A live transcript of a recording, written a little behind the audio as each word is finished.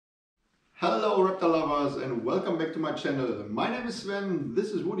Hello reptile lovers and welcome back to my channel. My name is Sven,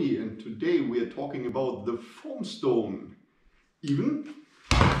 this is Woody, and today we are talking about the foam stone. Even?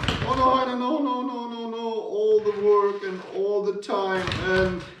 Oh no, all the work and all the time,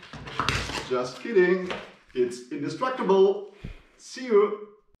 and just kidding, it's indestructible. See you!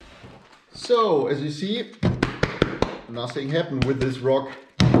 So, as you see, nothing happened with this rock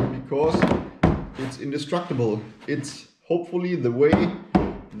because it's indestructible. It's hopefully the way,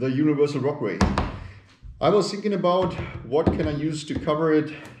 the universal rockway. I was thinking about what can I use to cover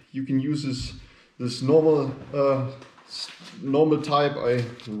it. You can use this normal type. I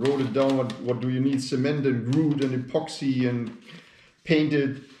wrote it down. What do you need? Cement and grout and epoxy and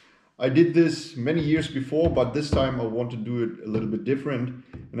painted. I did this many years before, but this time I want to do it a little bit different.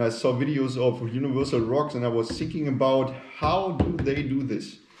 And I saw videos of universal rocks and I was thinking about how do they do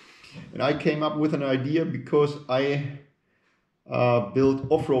this. And I came up with an idea because I built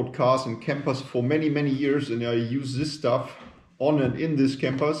off-road cars and campers for many years, and I use this stuff on and in this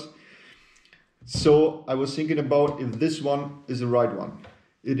campers. So I was thinking about if this one is the right one.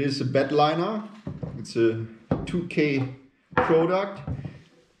 It is a bed liner. It's a 2K product.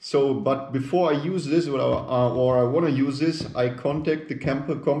 So, but before I use this or I want to use this, I contact the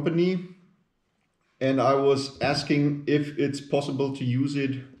camper company and I was asking if it's possible to use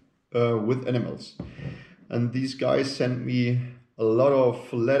it with animals. And these guys sent me a lot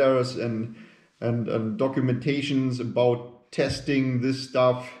of letters and documentations about testing this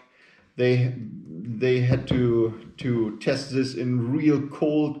stuff. They had to test this in real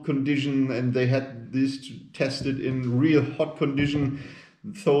cold condition, and they had this tested in real hot condition.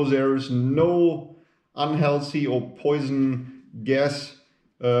 So there is no unhealthy or poison gas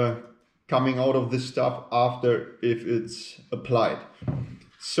coming out of this stuff after if it's applied.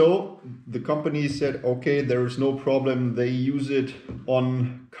 So the company said, okay, there is no problem. They use it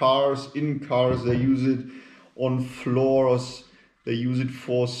on cars, in cars, they use it on floors, they use it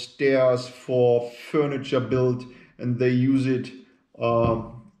for stairs, for furniture build, and they use it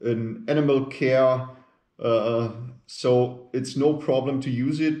in animal care. So it's no problem to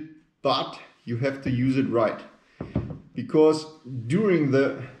use it, but you have to use it right. Because during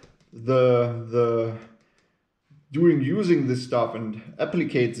during using this stuff and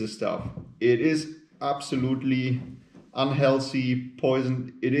applicate this stuff, it is absolutely unhealthy,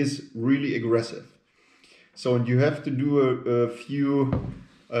 poison. It is really aggressive. So you have to do a few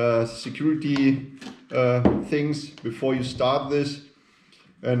security things before you start this.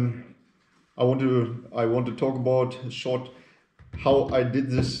 And I want to talk about short how I did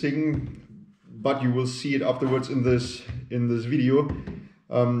this thing, but you will see it afterwards in this video.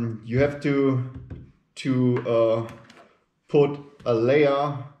 You have to put a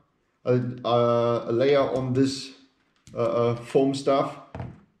layer on this foam stuff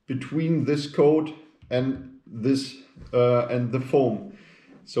between this coat and this and the foam.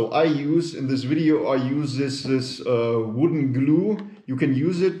 So I use in this video this wooden glue. You can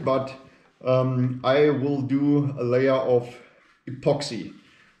use it, but I will do a layer of epoxy.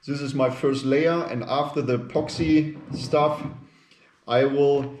 This is my first layer, and after the epoxy stuff, I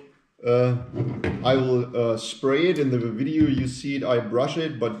will spray it. In the video you see it, I brush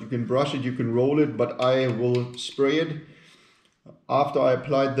it, but you can brush it, you can roll it, but I will spray it. After I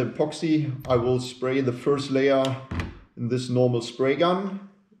applied the epoxy, I will spray the first layer in this normal spray gun.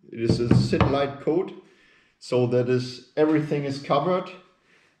 It is a light coat, so that everything is covered.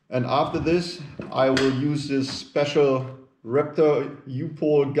 And after this, I will use this special Raptor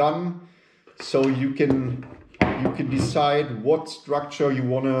U-Pol gun, so you can decide what structure you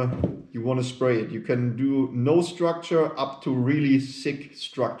wanna spray it. You can do no structure up to really thick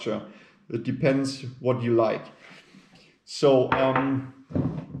structure. It depends what you like. So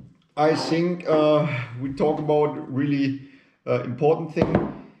I think we talk about really important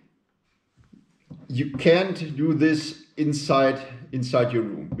thing. You can't do this inside your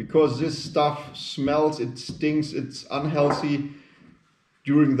room because this stuff smells, it stinks, it's unhealthy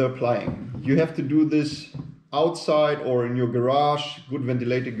during the applying. You have to do this outside or in your garage, good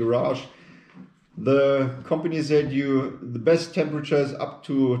ventilated garage. The company said the best temperature is up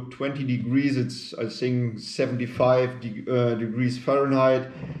to 20 degrees. It's I think 75 degrees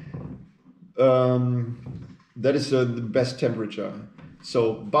Fahrenheit. That is the best temperature.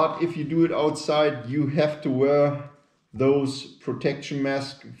 So, but if you do it outside, you have to wear those protection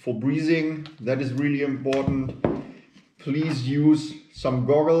masks for breathing. That is really important. Please use some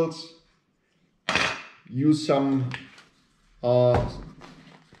goggles. Use some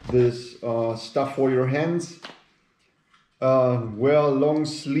this stuff for your hands. Wear long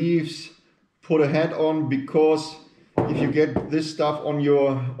sleeves. Put a hat on because if you get this stuff on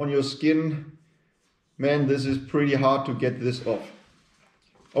your skin, man, this is pretty hard to get this off.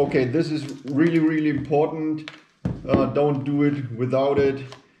 Okay, this is really important. Don't do it without it.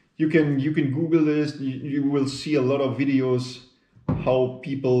 You can Google this. You will see a lot of videos how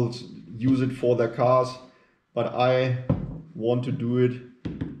people use it for their cars, but I want to do it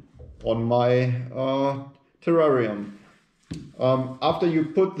on my terrarium. After you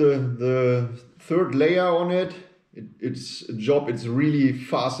put the third layer on it, it's a job. It's really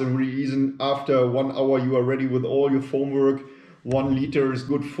fast and really easy. After 1 hour you are ready with all your foam work. 1 liter is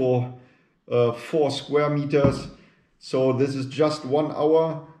good for 4 square meters. So this is just 1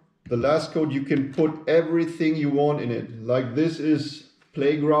 hour. The last coat, you can put everything you want in it. Like this is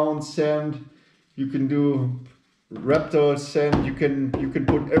playground sand. You can do Raptor sand. You can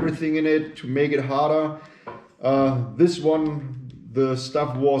put everything in it to make it harder. This one, the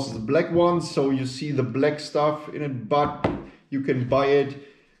stuff was the black one, so you see the black stuff in it, but you can buy it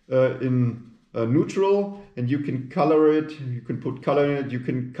in neutral, and you can color it. You can put color in it. You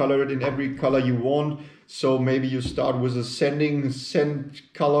can color it in every color you want. So maybe you start with a sand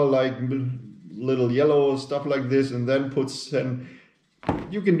color, like little yellow, stuff like this, and then put sand.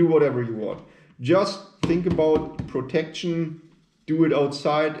 You can do whatever you want. Just think about protection. Do it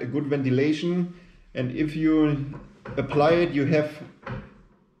outside, a good ventilation, and if you apply it, you have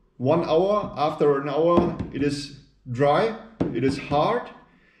 1 hour. After an hour, it is dry, it is hard,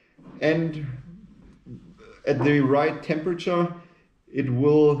 and at the right temperature, it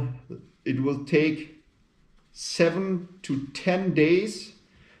will take 7 to 10 days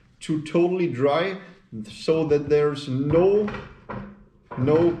to totally dry, so that there's no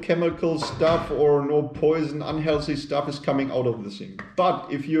chemical stuff or no poison, unhealthy stuff is coming out of the thing.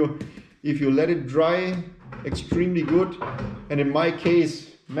 But if you let it dry extremely good, and in my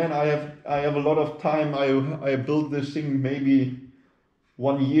case, man, I have a lot of time. I built this thing maybe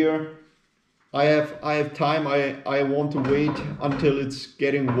 1 year. I have time. I want to wait until it's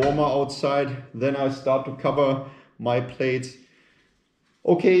getting warmer outside. Then I start to cover my plates.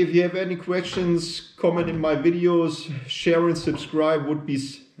 Okay, if you have any questions, comment in my videos. Share and subscribe would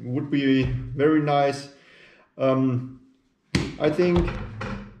be very nice. I think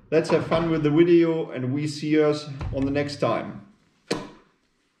let's have fun with the video, and we see us on the next time.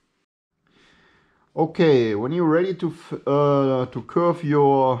 Okay, when you're ready to curve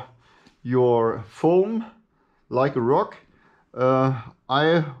your foam like a rock,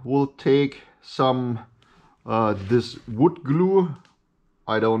 I will take some this wood glue.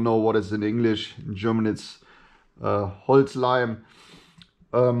 I don't know what is in English. In German it's Holzleim.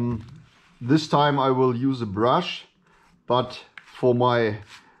 This time I will use a brush, but for my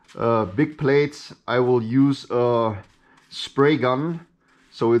big plates I will use a spray gun,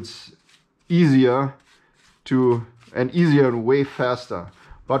 so it's easier and way faster.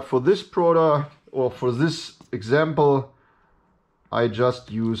 But for this product, or for this example, I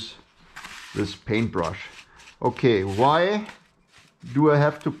just use this paintbrush. Okay, why do I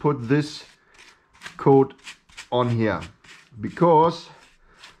have to put this coat on here? Because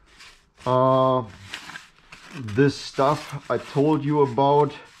this stuff I told you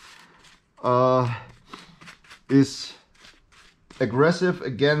about is aggressive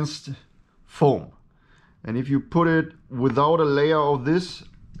against foam, and if you put it without a layer of this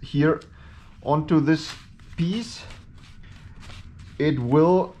here onto this piece, it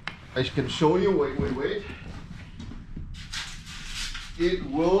will, I can show you, wait, it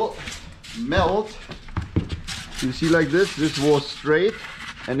will melt. You see, like this was straight,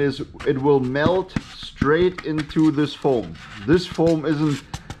 and it will melt straight into this foam. This foam isn't,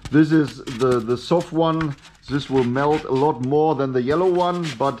 this is the soft one. This will melt a lot more than the yellow one,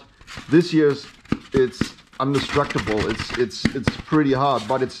 but this here it's indestructible. It's pretty hard,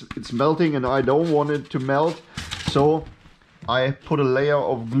 but it's melting, and I don't want it to melt, so I put a layer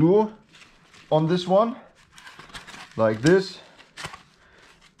of glue on this one like this,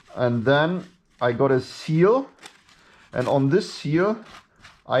 and then I got a seal, and on this seal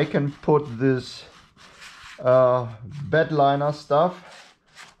I can put this bed liner stuff.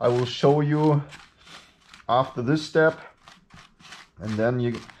 I will show you after this step, and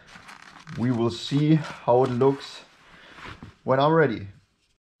then we will see how it looks when I'm ready.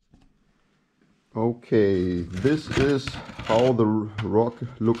 Okay, this is how the rock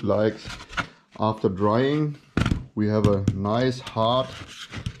look like after drying. We have a nice hard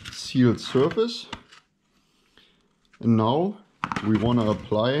sealed surface, and now we want to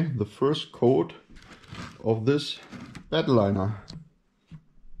apply the first coat of this bed liner.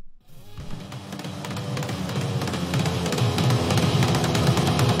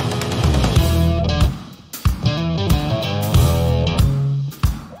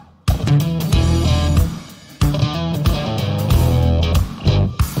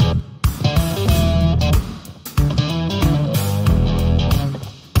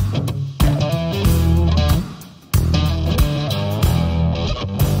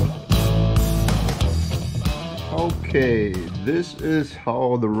 Okay, this is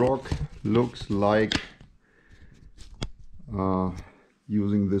how the rock looks like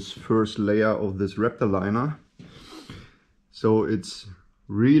using this first layer of this Raptor liner. So it's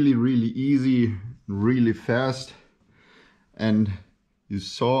really easy, really fast, and you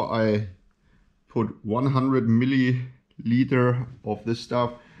saw I put 100 milliliter of this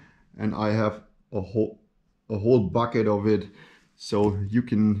stuff, and I have a whole bucket of it. So you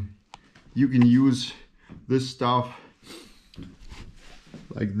can use this stuff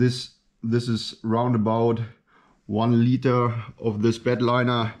like this. This is round about 1 liter of this bed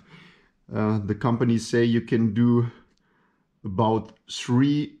liner. The companies say you can do about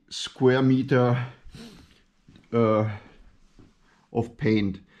 3 square meter of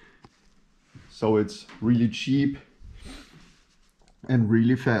paint. So it's really cheap and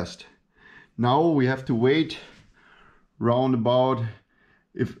really fast. Now we have to wait round about,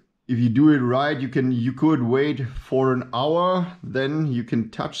 if you do it right, you could wait for an hour, then you can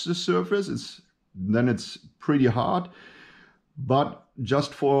touch the surface. Then it's pretty hard, but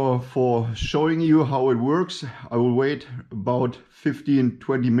just for showing you how it works, I will wait about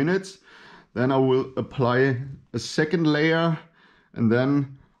 15-20 minutes. Then I will apply a second layer, and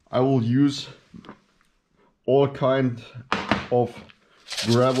then I will use all kinds of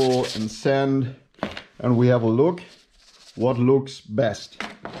gravel and sand, and we have a look what looks best.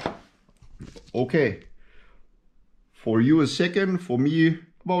 Okay, for you a second, for me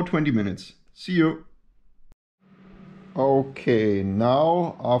about 20 minutes. See you. Okay,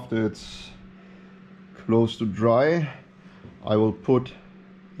 now after it's close to dry, I will put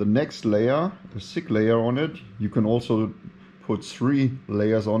the next layer, a thick layer on it. You can also put 3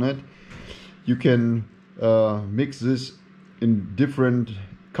 layers on it. You can mix this in different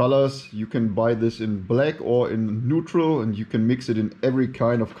colors. You can buy this in black or in neutral, and you can mix it in every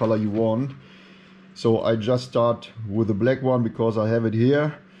kind of color you want. So I just start with the black one because I have it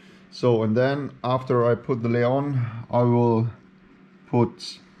here. So, and then after I put the layer on, I will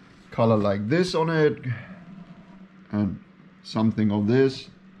put color like this on it, and something of this,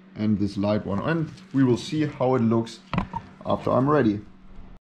 and this light one, and we will see how it looks after I'm ready.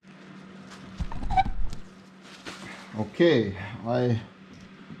 Okay, I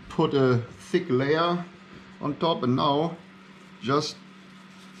put a thick layer on top, and now just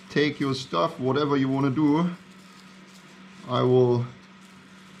take your stuff, whatever you want to do. I will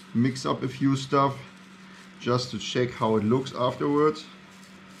mix up a few stuff just to check how it looks afterwards.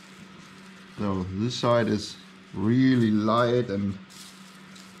 So this side is really light and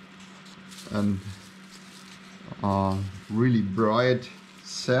really bright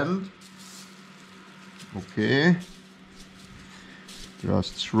sand. Okay,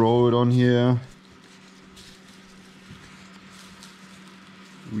 just throw it on here.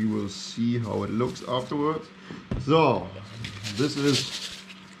 We will see how it looks afterwards. So this is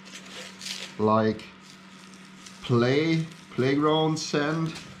like playground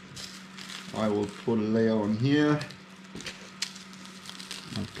sand. I will put a layer on here.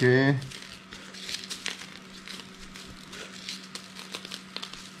 Okay.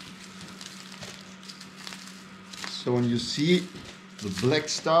 So when you see the black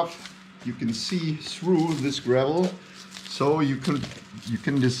stuff, you can see through this gravel. So you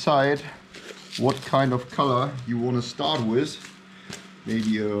can decide what kind of color you want to start with.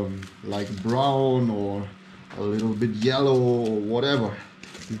 Maybe like brown or a little bit yellow or whatever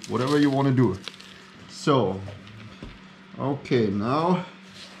you want to do. So okay, now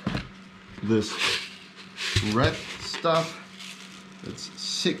this red stuff, it's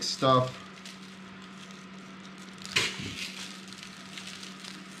thick stuff.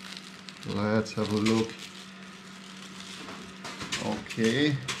 Let's have a look.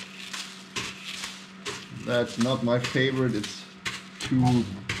 Okay, that's not my favorite. It's two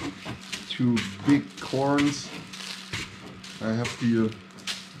big corns. I have to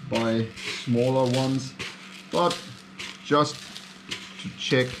buy smaller ones, but just to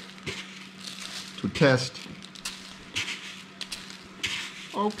check, to test.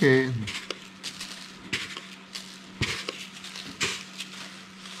 Okay.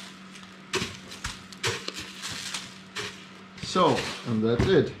 So, and that's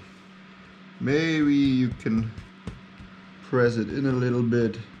it. Maybe you can press it in a little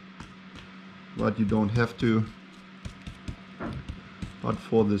bit, but you don't have to. But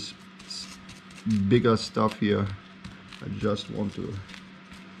for this bigger stuff here, I just want to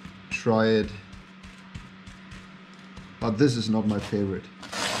try it. But this is not my favorite.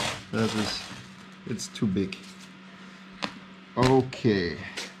 It's too big. Okay,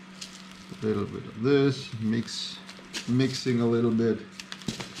 a little bit of this, mixing a little bit.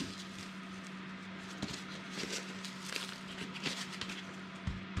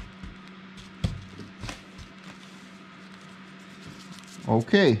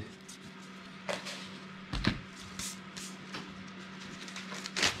 Okay.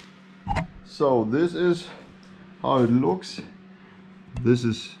 So this is how it looks.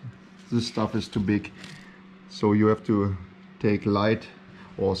 This stuff is too big, so you have to take light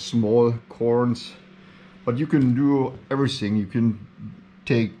or small corns, but you can do everything. You can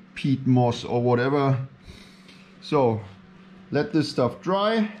take peat moss or whatever. So let this stuff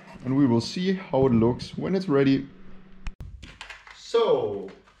dry and we will see how it looks when it's ready. So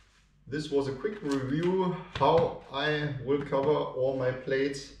this was a quick review how I will cover all my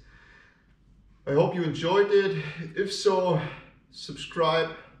plates. I hope you enjoyed it. If so,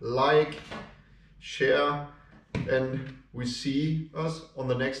 subscribe, like, share, and we see us on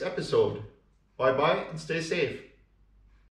the next episode. Bye bye and stay safe.